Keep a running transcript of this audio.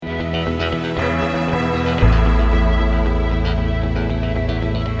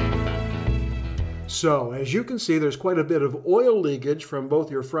So, as you can see, there's quite a bit of oil leakage from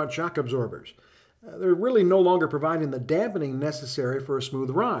both your front shock absorbers. They're really no longer providing the dampening necessary for a smooth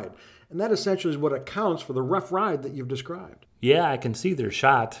ride, and that essentially is what accounts for the rough ride that you've described. Yeah, I can see they're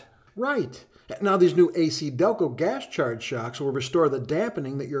shot. Right. Now, these new AC Delco gas charge shocks will restore the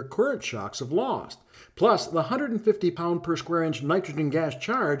dampening that your current shocks have lost. Plus, the 150 pound per square inch nitrogen gas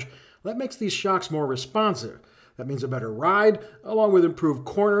charge, that makes these shocks more responsive. That means a better ride, along with improved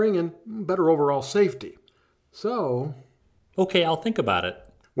cornering and better overall safety. So... Okay, I'll think about it.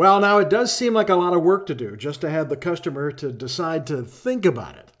 Well, now it does seem like a lot of work to do just to have the customer to decide to think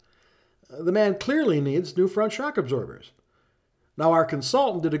about it. The man clearly needs new front shock absorbers. Now, our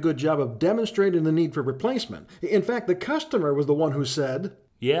consultant did a good job of demonstrating the need for replacement. In fact, the customer was the one who said,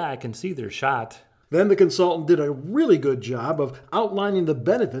 Yeah, I can see they're shot. Then the consultant did a really good job of outlining the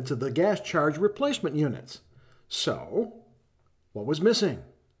benefits of the gas charge replacement units. So, what was missing?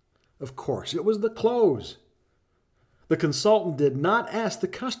 Of course, it was the close. The consultant did not ask the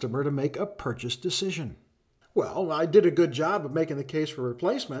customer to make a purchase decision. Well, I did a good job of making the case for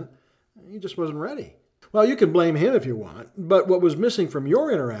replacement. He just wasn't ready. Well, you can blame him if you want, but what was missing from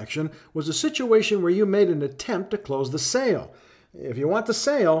your interaction was a situation where you made an attempt to close the sale. If you want the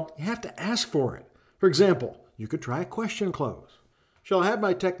sale, you have to ask for it. For example, you could try a question close. Shall I have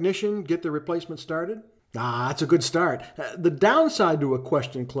my technician get the replacement started? That's a good start. The downside to a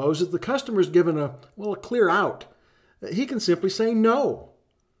question close is the customer's given a clear out. He can simply say no.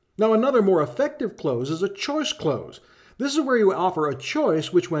 Now, another more effective close is a choice close. This is where you offer a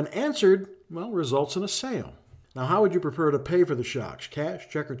choice which, when answered, results in a sale. Now, how would you prefer to pay for the shocks? Cash,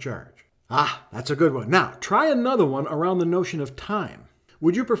 check, or charge? That's a good one. Now, try another one around the notion of time.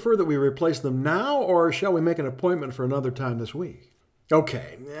 Would you prefer that we replace them now, or shall we make an appointment for another time this week?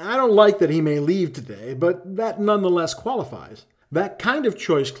 Okay, I don't like that he may leave today, but that nonetheless qualifies. That kind of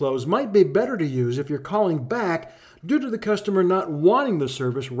choice close might be better to use if you're calling back due to the customer not wanting the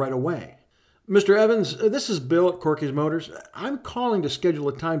service right away. Mr. Evans, this is Bill at Corky's Motors. I'm calling to schedule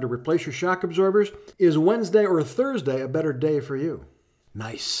a time to replace your shock absorbers. Is Wednesday or Thursday a better day for you?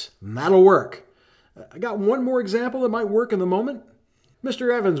 Nice. That'll work. I got one more example that might work in the moment.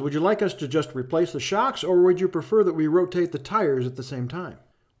 Mr. Evans, would you like us to just replace the shocks, or would you prefer that we rotate the tires at the same time?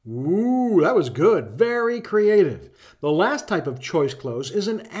 Ooh, that was good. Very creative. The last type of choice close is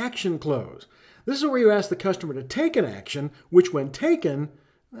an action close. This is where you ask the customer to take an action, which when taken,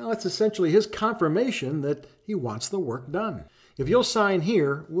 it's essentially his confirmation that he wants the work done. If you'll sign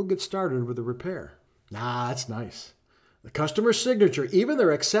here, we'll get started with the repair. That's nice. The customer's signature, even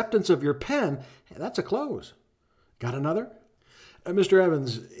their acceptance of your pen, that's a close. Got another? Mr.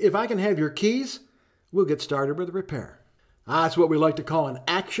 Evans, if I can have your keys, we'll get started with the repair. That's what we like to call an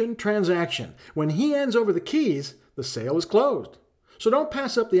action transaction. When he hands over the keys, the sale is closed. So don't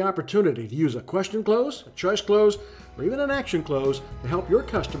pass up the opportunity to use a question close, a choice close, or even an action close to help your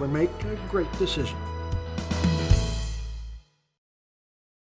customer make a great decision.